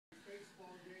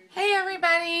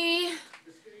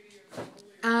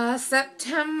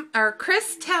September or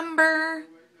Kristember.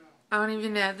 I don't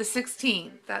even know. The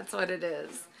 16th. That's what it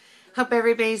is. Hope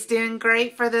everybody's doing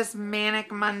great for this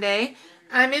Manic Monday.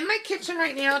 I'm in my kitchen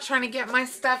right now trying to get my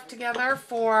stuff together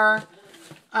for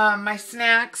my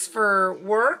snacks for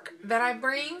work that I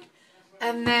bring.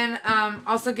 And then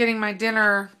also getting my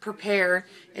dinner prepared.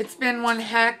 It's been one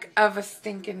heck of a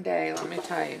stinking day, let me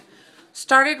tell you.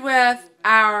 Started with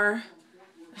our,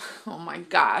 oh my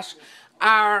gosh,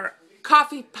 our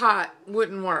coffee pot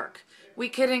wouldn't work. We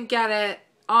couldn't get it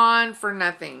on for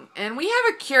nothing. And we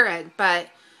have a Keurig, but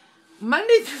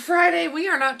Monday through Friday, we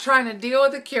are not trying to deal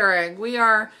with a Keurig. We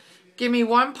are, give me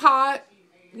one pot,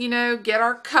 you know, get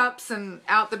our cups, and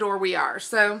out the door we are.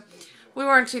 So we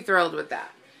weren't too thrilled with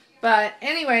that. But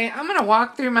anyway, I'm going to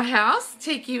walk through my house,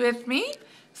 take you with me,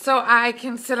 so I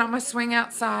can sit on my swing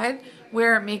outside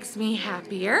where it makes me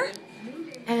happier.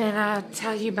 And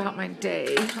tell you about my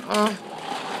day.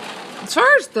 As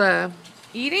far as the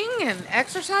eating and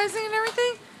exercising and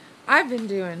everything, I've been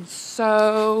doing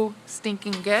so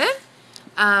stinking good.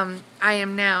 I'm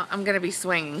going to be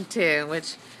swinging too,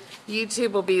 which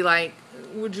YouTube will be like,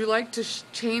 would you like to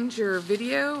change your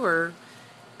video or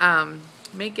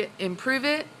improve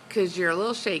it? Because you're a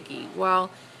little shaky.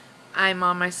 Well, I'm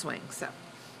on my swing, so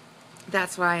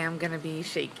that's why I'm going to be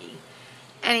shaky.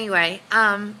 Anyway,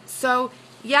 so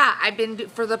yeah, I've been,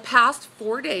 for the past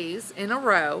 4 days in a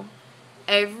row,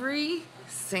 every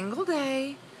single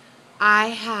day, I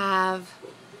have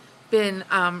been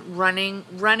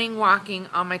walking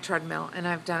on my treadmill, and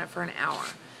I've done it for an hour.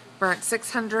 Burnt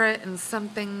 600 and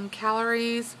something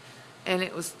calories, and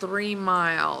it was 3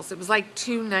 miles. It was like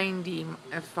 290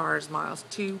 as far as miles,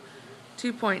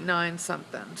 2.9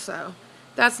 something. So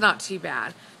that's not too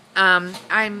bad. I'm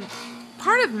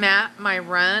part of Map My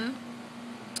Run,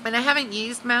 and I haven't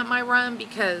used Map My Run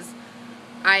because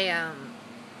I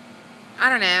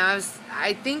don't know.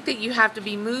 I think that you have to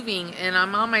be moving, and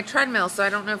I'm on my treadmill, so I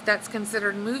don't know if that's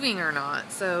considered moving or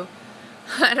not. So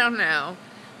I don't know.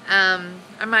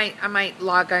 I might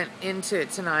log into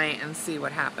it tonight and see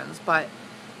what happens. But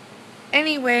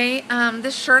anyway,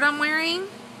 this shirt I'm wearing,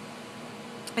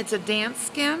 it's a dance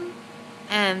skin,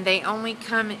 and they only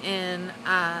come in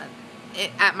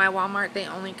at my Walmart. They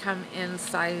only come in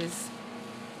size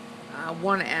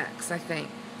 1X, I think.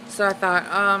 So I thought,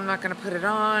 oh, I'm not going to put it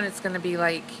on. It's going to be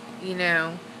like, you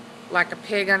know, like a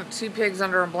pig, 2 pigs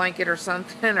under a blanket or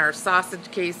something, or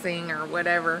sausage casing or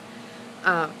whatever,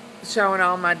 showing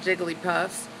all my jiggly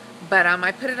puffs. But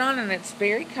I put it on, and it's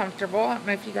very comfortable. I don't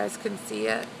know if you guys can see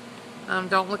it.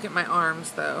 Don't look at my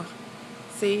arms, though.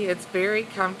 See, it's very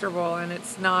comfortable, and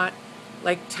it's not,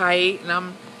 like, tight, and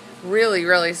I'm really,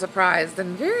 really surprised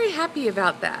and very happy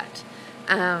about that.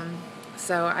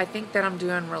 So I think that I'm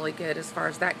doing really good as far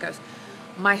as that goes.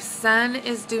 My son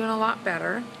is doing a lot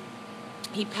better.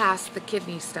 He passed the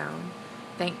kidney stone,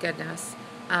 thank goodness.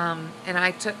 And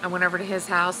I went over to his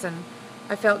house, and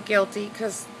I felt guilty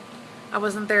because I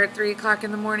wasn't there at 3 o'clock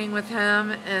in the morning with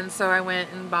him, and so I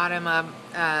went and bought him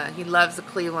he loves the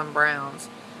Cleveland Browns.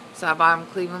 So I bought him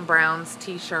Cleveland Browns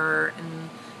t-shirt,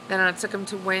 and then I took him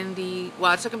to Wendy.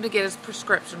 Well, I took him to get his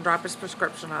prescription, drop his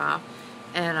prescription off.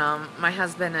 And my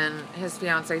husband and his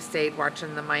fiance stayed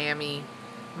watching the Miami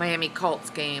Colts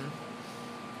game.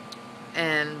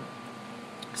 And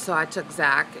so I took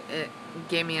Zach. It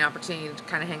gave me an opportunity to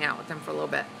kind of hang out with him for a little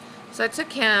bit. So I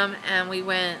took him, and we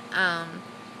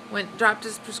dropped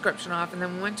his prescription off, and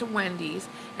then we went to Wendy's.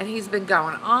 And he's been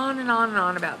going on and on and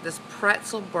on about this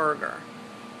pretzel burger.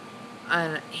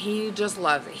 And he just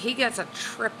loves it. He gets a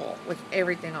triple with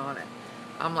everything on it.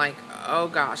 I'm like, oh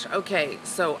gosh, okay,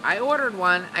 so I ordered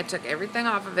one. I took everything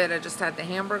off of it. I just had the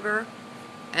hamburger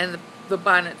and the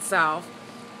bun itself.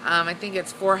 I think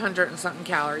it's 400 and something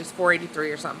calories, 483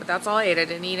 or something, but that's all I ate. I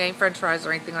didn't eat any french fries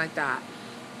or anything like that.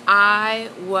 I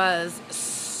was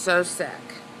so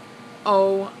sick.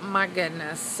 Oh my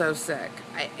goodness, so sick.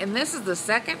 And this is the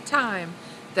second time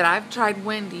that I've tried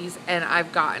Wendy's, and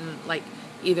I've gotten like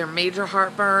either major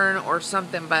heartburn or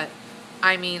something, but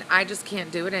I mean, I just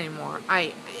can't do it anymore.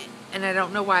 And I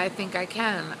don't know why I think I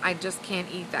can. I just can't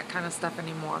eat that kind of stuff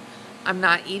anymore. I'm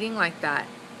not eating like that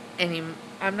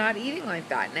I'm not eating like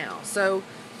that now. So,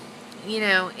 you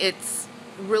know, it's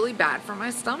really bad for my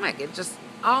stomach. It just,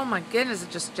 oh my goodness, it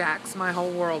just jacks my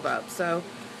whole world up. So,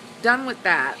 done with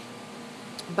that.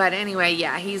 But anyway,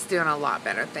 yeah, he's doing a lot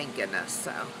better, thank goodness.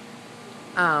 So,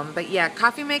 but yeah,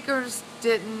 coffee makers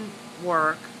didn't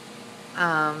work.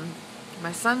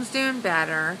 My son's doing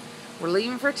better. We're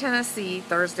leaving for Tennessee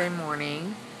Thursday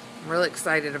morning. I'm really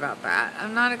excited about that.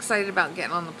 I'm not excited about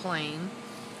getting on the plane,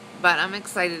 but I'm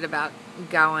excited about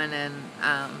going and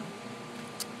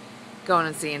going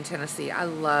and seeing Tennessee. I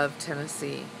love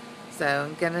Tennessee. So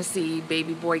I'm going to see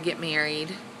baby boy get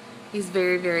married. He's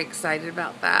very, very excited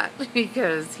about that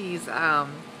because he's, well,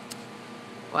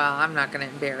 I'm not going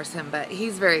to embarrass him, but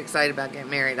he's very excited about getting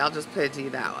married. I'll just put it to you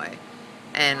that way.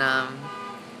 And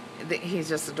he's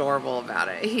just adorable about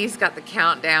it. He's got the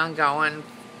countdown going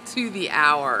to the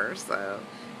hour, so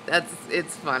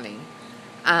it's funny.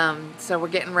 So we're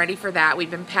getting ready for that.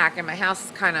 We've been packing. My house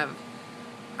is kind of,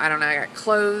 I don't know, I got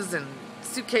clothes and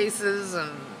suitcases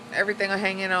and everything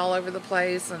hanging all over the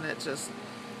place, and it just,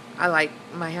 I like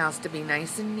my house to be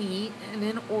nice and neat and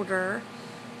in order.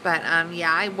 But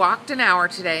yeah, I walked an hour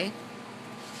today,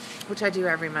 which I do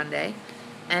every Monday,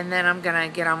 and then I'm gonna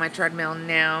get on my treadmill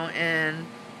now and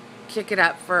kick it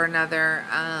up for another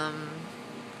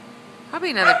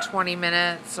probably another 20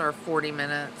 minutes or 40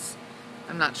 minutes.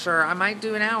 I'm not sure. I might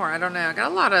do an hour. I don't know. I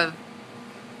got a lot of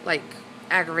like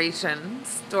aggravation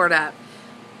stored up.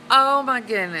 Oh my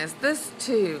goodness, this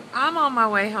too. I'm on my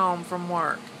way home from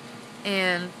work,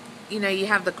 and you know, you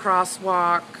have the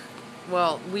crosswalk.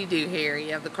 Well, we do here.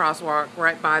 You have the crosswalk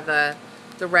right by the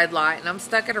red light, and I'm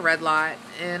stuck at a red light,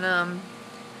 and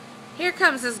here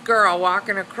comes this girl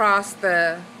walking across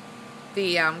the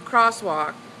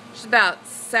crosswalk. She's about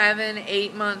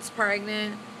 7-8 months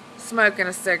pregnant, smoking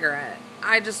a cigarette.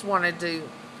 I just wanted to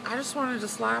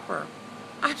slap her.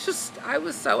 I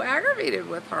was so aggravated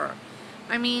with her.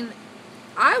 I mean,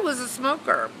 I was a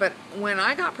smoker, but when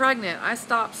I got pregnant, I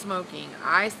stopped smoking.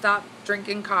 I stopped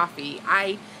drinking coffee.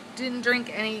 I didn't drink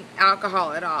any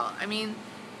alcohol at all. I mean,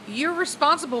 you're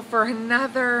responsible for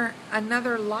another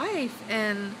life,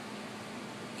 and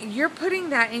you're putting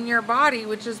that in your body,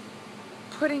 which is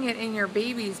putting it in your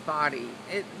baby's body.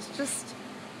 It's just,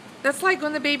 that's like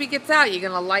when the baby gets out, you're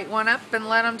gonna light one up and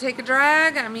let them take a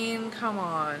drag? I mean, come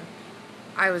on.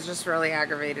 I was just really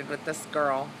aggravated with this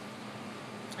girl.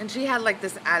 And she had like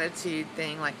this attitude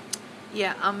thing, like,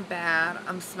 yeah, I'm bad.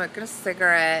 I'm smoking a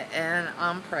cigarette and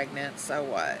I'm pregnant, so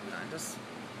what? And I just,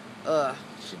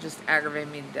 she just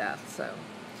aggravated me to death. So,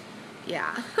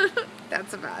 yeah,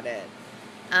 that's about it.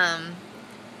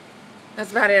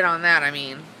 That's about it on that. I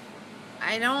mean,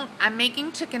 I'm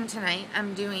making chicken tonight.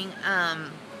 I'm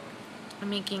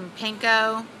making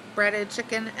panko breaded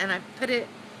chicken, and you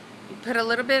put a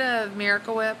little bit of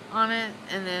Miracle Whip on it,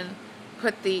 and then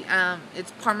put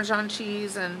it's Parmesan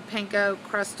cheese and panko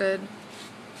crusted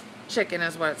chicken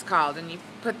is what it's called. And you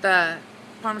put the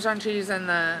Parmesan cheese and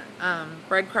the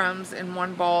breadcrumbs in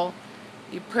one bowl.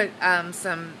 You put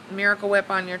some Miracle Whip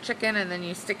on your chicken, and then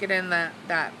you stick it in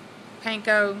that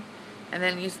panko, and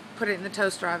then you put it in the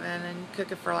toaster oven and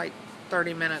cook it for like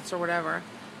 30 minutes or whatever.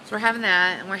 So we're having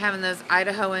that, and we're having those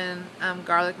Idahoan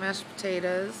garlic mashed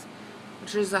potatoes,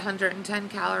 which is 110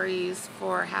 calories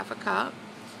for half a cup.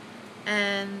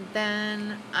 And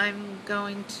then I'm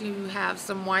going to have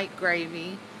some white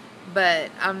gravy, but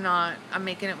I'm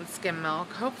making it with skim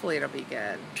milk. Hopefully it'll be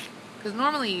good, because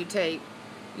normally you take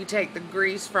the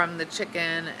grease from the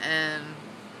chicken and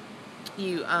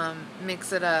you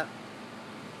mix it up.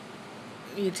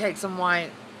 You take some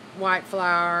white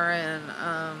flour and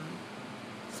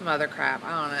some other crap.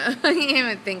 I don't know. You can't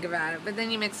even think about it. But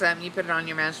then you mix it up and you put it on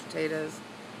your mashed potatoes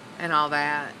and all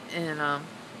that. And I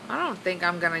don't think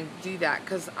I'm going to do that,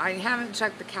 because I haven't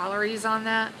checked the calories on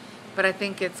that, but I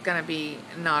think it's going to be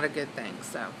not a good thing.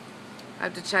 So I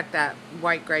have to check that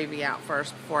white gravy out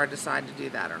first before I decide to do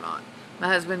that or not. My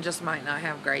husband just might not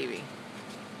have gravy.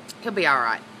 He'll be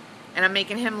alright. And I'm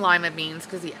making him lima beans,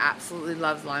 because he absolutely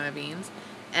loves lima beans.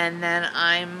 And then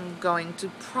I'm going to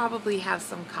probably have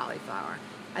some cauliflower.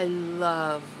 I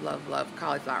love, love, love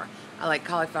cauliflower. I like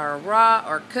cauliflower raw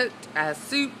or cooked as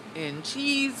soup and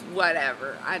cheese,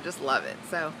 whatever. I just love it.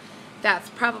 So that's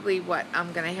probably what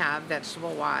I'm going to have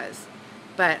vegetable-wise.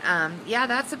 But, yeah,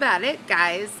 that's about it,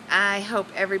 guys. I hope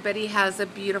everybody has a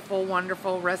beautiful,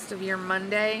 wonderful rest of your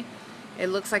Monday. It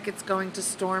looks like it's going to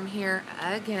storm here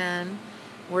again.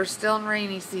 We're still in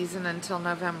rainy season until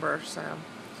November, so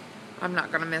I'm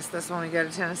not going to miss this when we go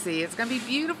to Tennessee. It's going to be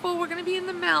beautiful. We're going to be in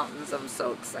the mountains. I'm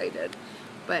so excited.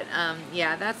 But,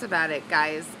 yeah, that's about it,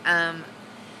 guys.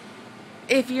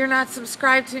 If you're not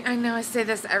subscribed to, I know I say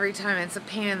this every time. It's a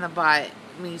pain in the butt,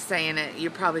 me saying it.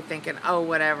 You're probably thinking, oh,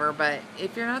 whatever. But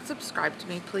if you're not subscribed to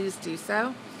me, please do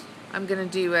so. I'm going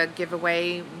to do a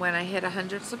giveaway when I hit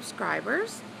 100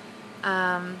 subscribers.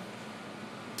 And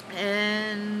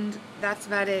that's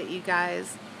about it, you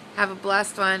guys. Have a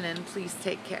blessed one, and please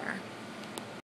take care.